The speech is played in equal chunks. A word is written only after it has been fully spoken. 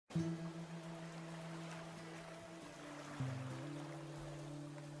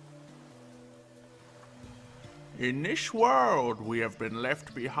In this world, we have been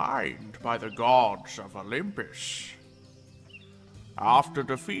left behind by the gods of Olympus. After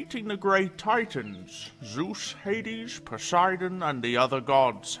defeating the great titans, Zeus, Hades, Poseidon, and the other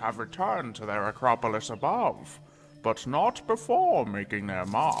gods have returned to their acropolis above, but not before making their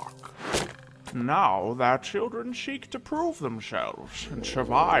mark. Now, their children seek to prove themselves and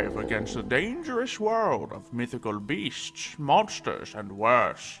survive against a dangerous world of mythical beasts, monsters, and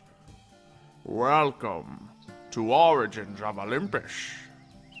worse. Welcome to Origins of Olympus.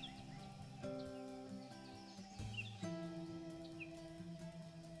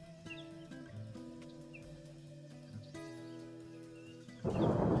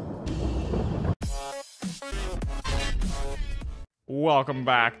 Welcome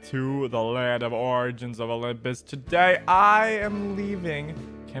back to the land of Origins of Olympus. Today I am leaving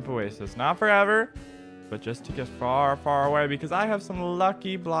Camp Oasis, not forever, but just to get far, far away because I have some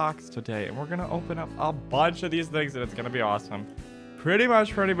lucky blocks today and we're gonna open up a bunch of these things and it's gonna be awesome. Pretty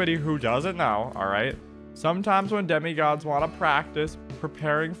much for anybody who doesn't know, all right? Sometimes when demigods want to practice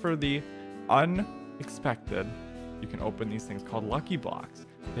preparing for the unexpected, you can open these things called lucky blocks.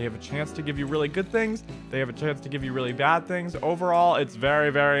 They have a chance to give you really good things. They have a chance to give you really bad things. Overall, it's very,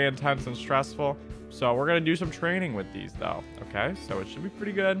 very intense and stressful. So we're going to do some training with these though. Okay, so it should be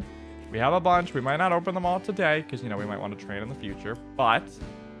pretty good. We have a bunch. We might not open them all today because, you know, we might want to train in the future. But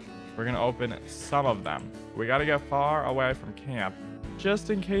we're going to open some of them. We got to get far away from camp just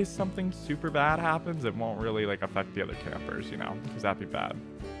in case something super bad happens. It won't really like affect the other campers, you know, because that'd be bad.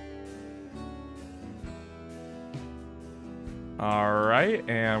 All right,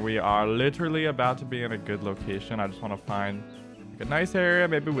 and we are literally about to be in a good location. I just want to find like a nice area,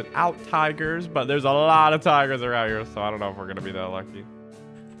 maybe without tigers, but there's a lot of tigers around here, so I don't know if we're gonna be that lucky.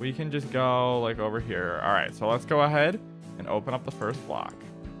 We can just go like over here. All right, so let's go ahead and open up the first block.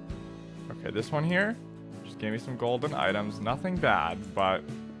 Okay, this one here just gave me some golden items. Nothing bad, but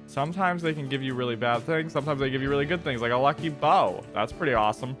sometimes they can give you really bad things. Sometimes they give you really good things, like a lucky bow. That's pretty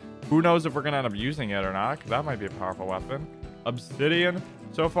awesome. Who knows if we're gonna end up using it or not, because that might be a powerful weapon. Obsidian.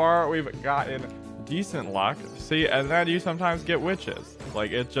 So far we've gotten decent luck. See, and then you sometimes get witches. Like,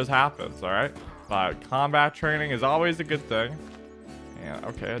 it just happens, all right? But combat training is always a good thing. And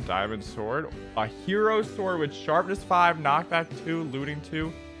okay, a diamond sword, a hero sword with sharpness 5, knockback 2, looting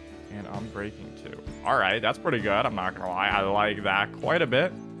 2, and unbreaking 2. All right, that's pretty good. I'm not gonna lie, I like that quite a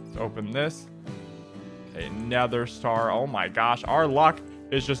bit. Let's open this. A nether star. Oh my gosh, our luck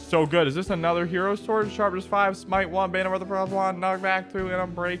is just so good. Is this another hero sword? Sharpness 5, smite 1, bane over the pros 1, knockback 2,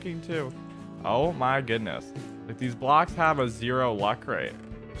 and unbreaking 2. Oh my goodness. Like, these blocks have a 0 luck rate.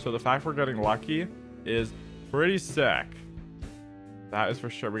 So the fact we're getting lucky is pretty sick. That is for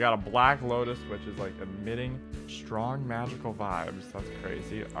sure. We got a black lotus, which is like emitting strong magical vibes. That's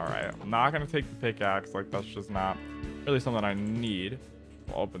crazy. All right, I'm not gonna take the pickaxe. Like, that's just not really something I need.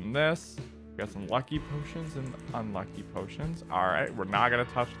 We'll open this. We got some lucky potions and unlucky potions. All right, we're not gonna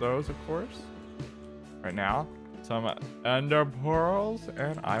touch those, of course. Right now, some ender pearls,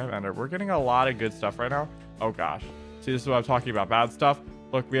 and I have ender. We're getting a lot of good stuff right now. Oh gosh, see, this is what I'm talking about. Bad stuff.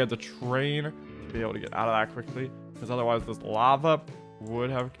 Look, we had to train to be able to get out of that quickly, because otherwise this lava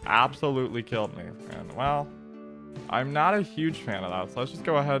would have absolutely killed me. And well, I'm not a huge fan of that. So let's just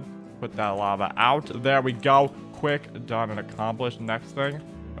go ahead, put that lava out. There we go. Quick, done and accomplished. Next thing.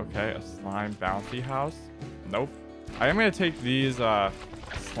 Okay, a slime bounty house. Nope. I am gonna take these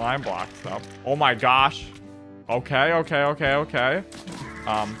slime blocks though. Oh my gosh. Okay. I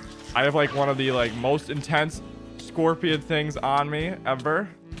have like one of the like most intense scorpion things on me ever.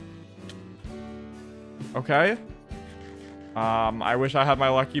 Okay. I wish I had my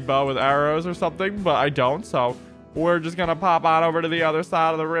lucky bow with arrows or something, but I don't, so we're just gonna pop on over to the other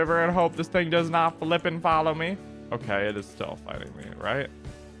side of the river and hope this thing does not flip and follow me. Okay, it is still fighting me, right?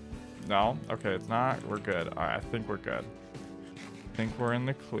 No? Okay, it's not. We're good. All right, I think we're good. I think we're in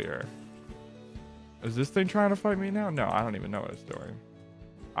the clear. Is this thing trying to fight me now? No, I don't even know what it's doing.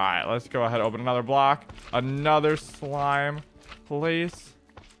 All right, let's go ahead and open another block. Another slime place.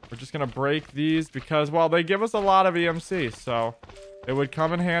 We're just going to break these because, well, they give us a lot of EMC, so it would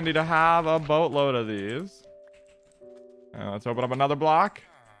come in handy to have a boatload of these. And let's open up another block.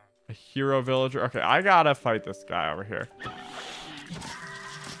 A hero villager. Okay, I got to fight this guy over here.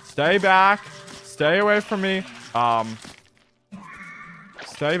 Stay back. Stay away from me.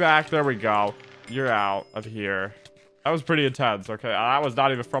 Stay back. There we go. You're out of here. That was pretty intense. Okay, that was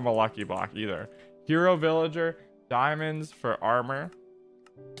not even from a lucky block either. Hero villager. Diamonds for armor.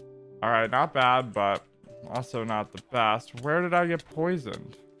 All right, not bad, but also not the best. Where did I get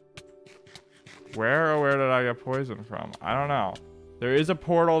poisoned? Where did I get poisoned from? I don't know. There is a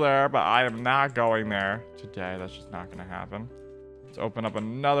portal there, but I am not going there today. That's just not going to happen. Let's open up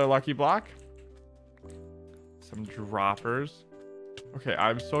another lucky block. Some droppers. Okay,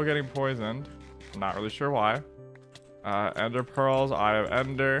 I'm still getting poisoned. I'm not really sure why. Ender pearls. I have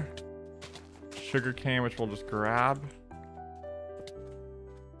ender. Sugar cane, which we'll just grab.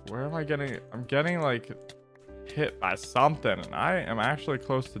 Where am I getting? I'm getting like hit by something, and I am actually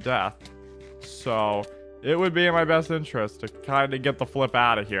close to death. So it would be in my best interest to kind of get the flip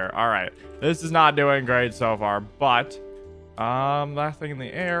out of here. All right, this is not doing great so far, but that thing in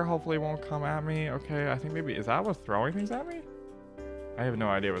the air hopefully won't come at me. Okay, I think maybe, is that what's throwing things at me? I have no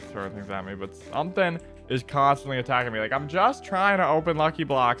idea what's throwing things at me, but something is constantly attacking me. Like, I'm just trying to open lucky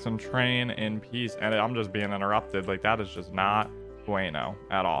blocks and train in peace, and I'm just being interrupted. Like, that is just not bueno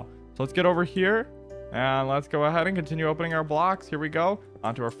at all. So let's get over here, and let's go ahead and continue opening our blocks. Here we go,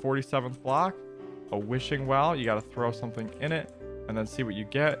 onto our 47th block. A wishing well. You got to throw something in it, and then see what you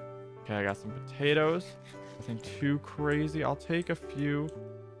get. Okay, I got some potatoes. Nothing too crazy. I'll take a few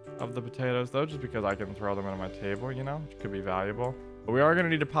of the potatoes, though, just because I can throw them into my table, you know, which could be valuable. But we are going to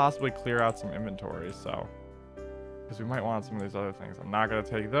need to possibly clear out some inventory, so, because we might want some of these other things. I'm not going to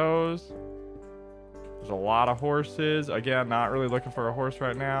take those. There's a lot of horses. Again, not really looking for a horse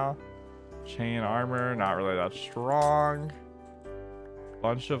right now. Chain armor, not really that strong.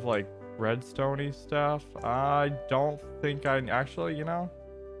 Bunch of, like, redstone-y stuff. I don't think I... Actually, you know,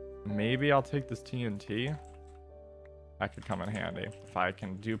 maybe I'll take this TNT. That could come in handy. If I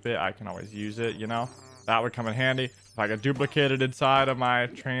can dupe it, I can always use it, you know? That would come in handy. If I could duplicate it inside of my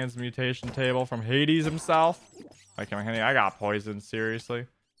transmutation table from Hades himself, that come in handy. I got poisoned, seriously.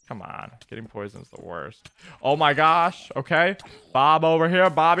 Come on. Getting poisoned is the worst. Oh my gosh. Okay. Bob over here.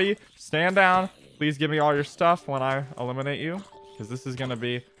 Bobby, stand down. Please give me all your stuff when I eliminate you, because this is going to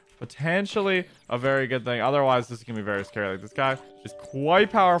be potentially a very good thing. Otherwise, this is going to be very scary. Like, this guy is quite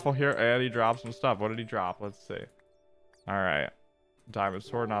powerful here, and he dropped some stuff. What did he drop? Let's see. All right. Diamond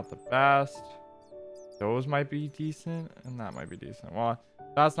sword, not the best. Those might be decent, and that might be decent. Well,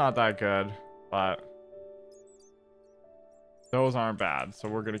 that's not that good, but those aren't bad. So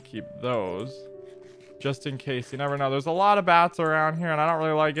we're going to keep those just in case. You never know. There's a lot of bats around here, and I don't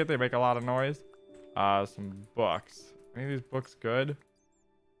really like it. They make a lot of noise. Some books. Any of these books good?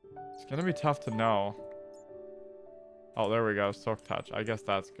 It's going to be tough to know. Oh, there we go. Silk touch. I guess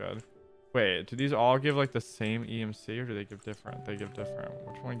that's good. Wait, do these all give like the same EMC, or do they give different? They give different.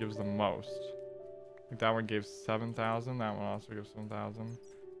 Which one gives the most? I think that one gave 7,000. That one also gives 7,000.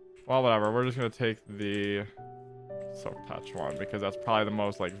 Well, whatever. We're just going to take the Silk touch one, because that's probably the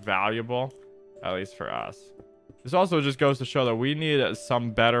most like valuable, at least for us. This also just goes to show that we need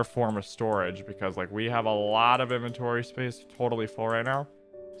some better form of storage, because like we have a lot of inventory space totally full right now.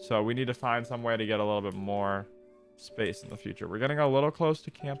 So we need to find some way to get a little bit more space in the future. We're getting a little close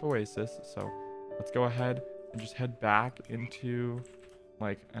to Camp Oasis, so let's go ahead and just head back into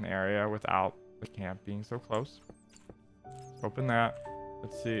like an area without the camp being so close. Open that.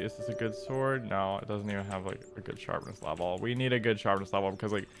 Let's see, is this a good sword? No, it doesn't even have like a good sharpness level. We need a good sharpness level,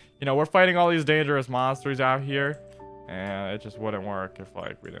 because like, you know, we're fighting all these dangerous monsters out here, and it just wouldn't work if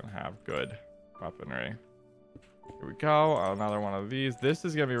like we didn't have good weaponry. Here we go. Another one of these. This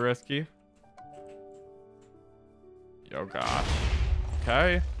is gonna be risky. Oh gosh.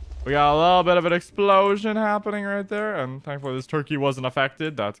 Okay. We got a little bit of an explosion happening right there, and thankfully this turkey wasn't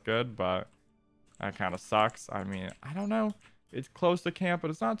affected. That's good, but that kind of sucks. I mean, I don't know. It's close to camp, but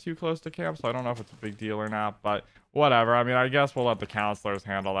it's not too close to camp, so I don't know if it's a big deal or not, but whatever. I mean, I guess we'll let the counselors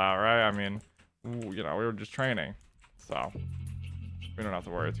handle that, right? I mean, you know, we were just training, so we don't have to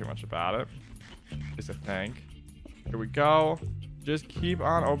worry too much about it. At least I think. Here we go. Just keep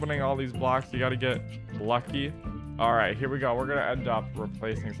on opening all these blocks. You got to get lucky. All right, here we go. We're going to end up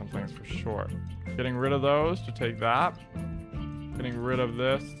replacing some things for sure. Getting rid of those to take that. Getting rid of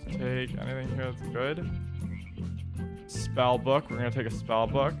this to take anything here that's good. Spell book. We're going to take a spell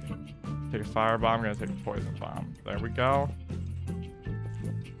book. Take a fire bomb. We're going to take a poison bomb. There we go.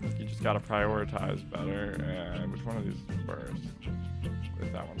 You just got to prioritize better. And which one of these is worse?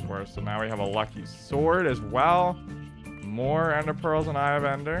 That one's worse. So now we have a lucky sword as well. More ender pearls and eye of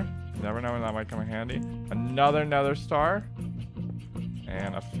ender. You never know when that might come in handy. Another nether star.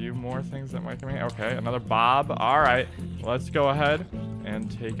 And a few more things that might come in handy. Okay, another Bob. All right, let's go ahead and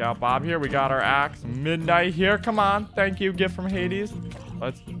take out Bob here. We got our axe. Midnight here. Come on. Thank you. Gift from Hades.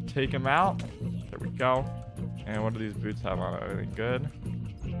 Let's take him out. There we go. And what do these boots have on it? Anything good?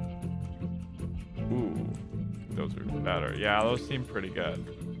 Ooh. Those are better. Yeah, those seem pretty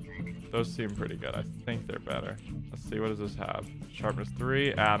good. Those seem pretty good, I think they're better. Let's see, what does this have? Sharpness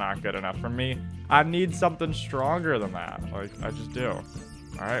 3. Ah, not good enough for me. I need something stronger than that. Like, I just do.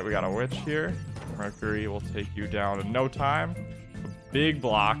 All right, we got a witch here. Mercury will take you down in no time. A big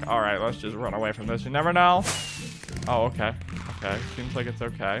block. All right, let's just run away from this. You never know. Oh, okay. Okay, seems like it's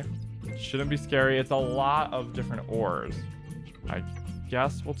okay. It shouldn't be scary. It's a lot of different ores. I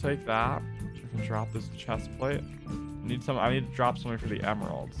guess we'll take that. We can drop this chest plate. I need to drop something for the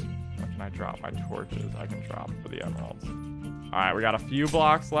emeralds. What can I drop? My torches I can drop for the emeralds. All right, we got a few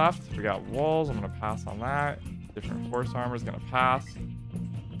blocks left. We got walls. I'm gonna pass on that. Different horse armor is gonna pass.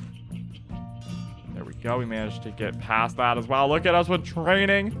 There we go. We managed to get past that as well. Look at us with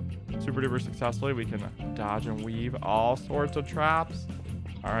training. Super duper successfully. We can dodge and weave all sorts of traps.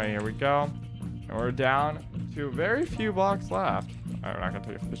 All right, here we go. And we're down to very few blocks left. All right, we're not gonna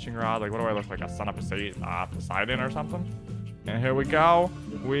take a fishing rod. Like, what do I look like? A son of Poseidon or something? And here we go.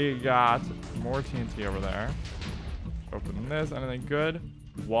 We got more TNT over there. Open this. Anything good?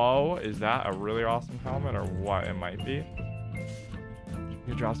 Whoa, is that a really awesome helmet or what? It might be.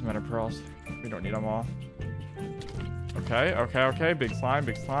 You drop some ender pearls. We don't need them all. Okay, okay, okay. Big slime,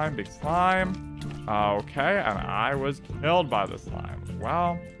 big slime, big slime. Okay, and I was killed by the slime.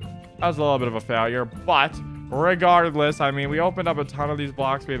 Well, that was a little bit of a failure, but regardless, I mean, we opened up a ton of these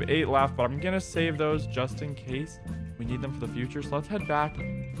blocks. We have 8 left, but I'm going to save those just in case we need them for the future. So let's head back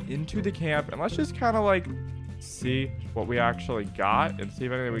into the camp, and let's just kind of like see what we actually got and see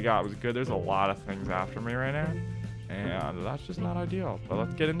if anything we got was good. There's a lot of things after me right now, and that's just not ideal. But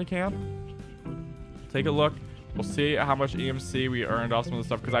let's get into camp. Take a look. We'll see how much EMC we earned off some of the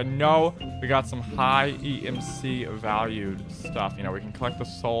stuff, because I know we got some high EMC valued stuff. You know, we can collect the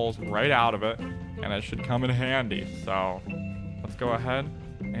souls right out of it, and it should come in handy. So let's go ahead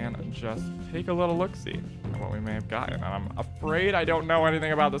and just take a little look-see at what we may have gotten. And I'm afraid I don't know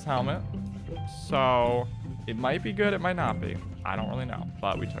anything about this helmet, so it might be good, it might not be. I don't really know,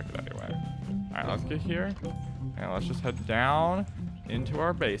 but we took it anyway. All right, let's get here, and let's just head down into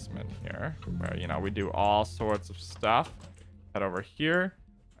our basement here, where, you know, we do all sorts of stuff. Head over here,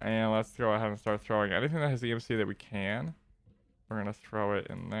 and let's go ahead and start throwing anything that has EMC that we can. We're gonna throw it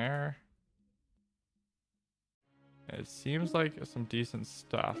in there. It seems like some decent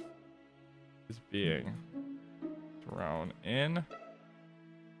stuff is being thrown in.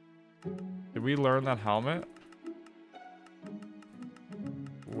 Did we learn that helmet?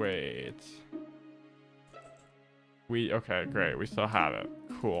 Wait. Okay, great. We still have it.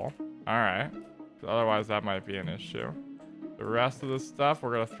 Cool. All right. Otherwise, that might be an issue. The rest of the stuff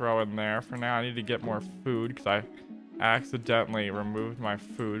we're going to throw in there for now. I need to get more food because I accidentally removed my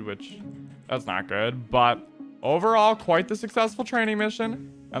food, which that's not good. But overall, quite the successful training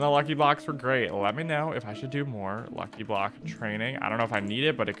mission. And the lucky blocks were great. Let me know if I should do more lucky block training. I don't know if I need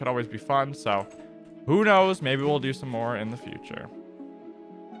it, but it could always be fun. So who knows? Maybe we'll do some more in the future.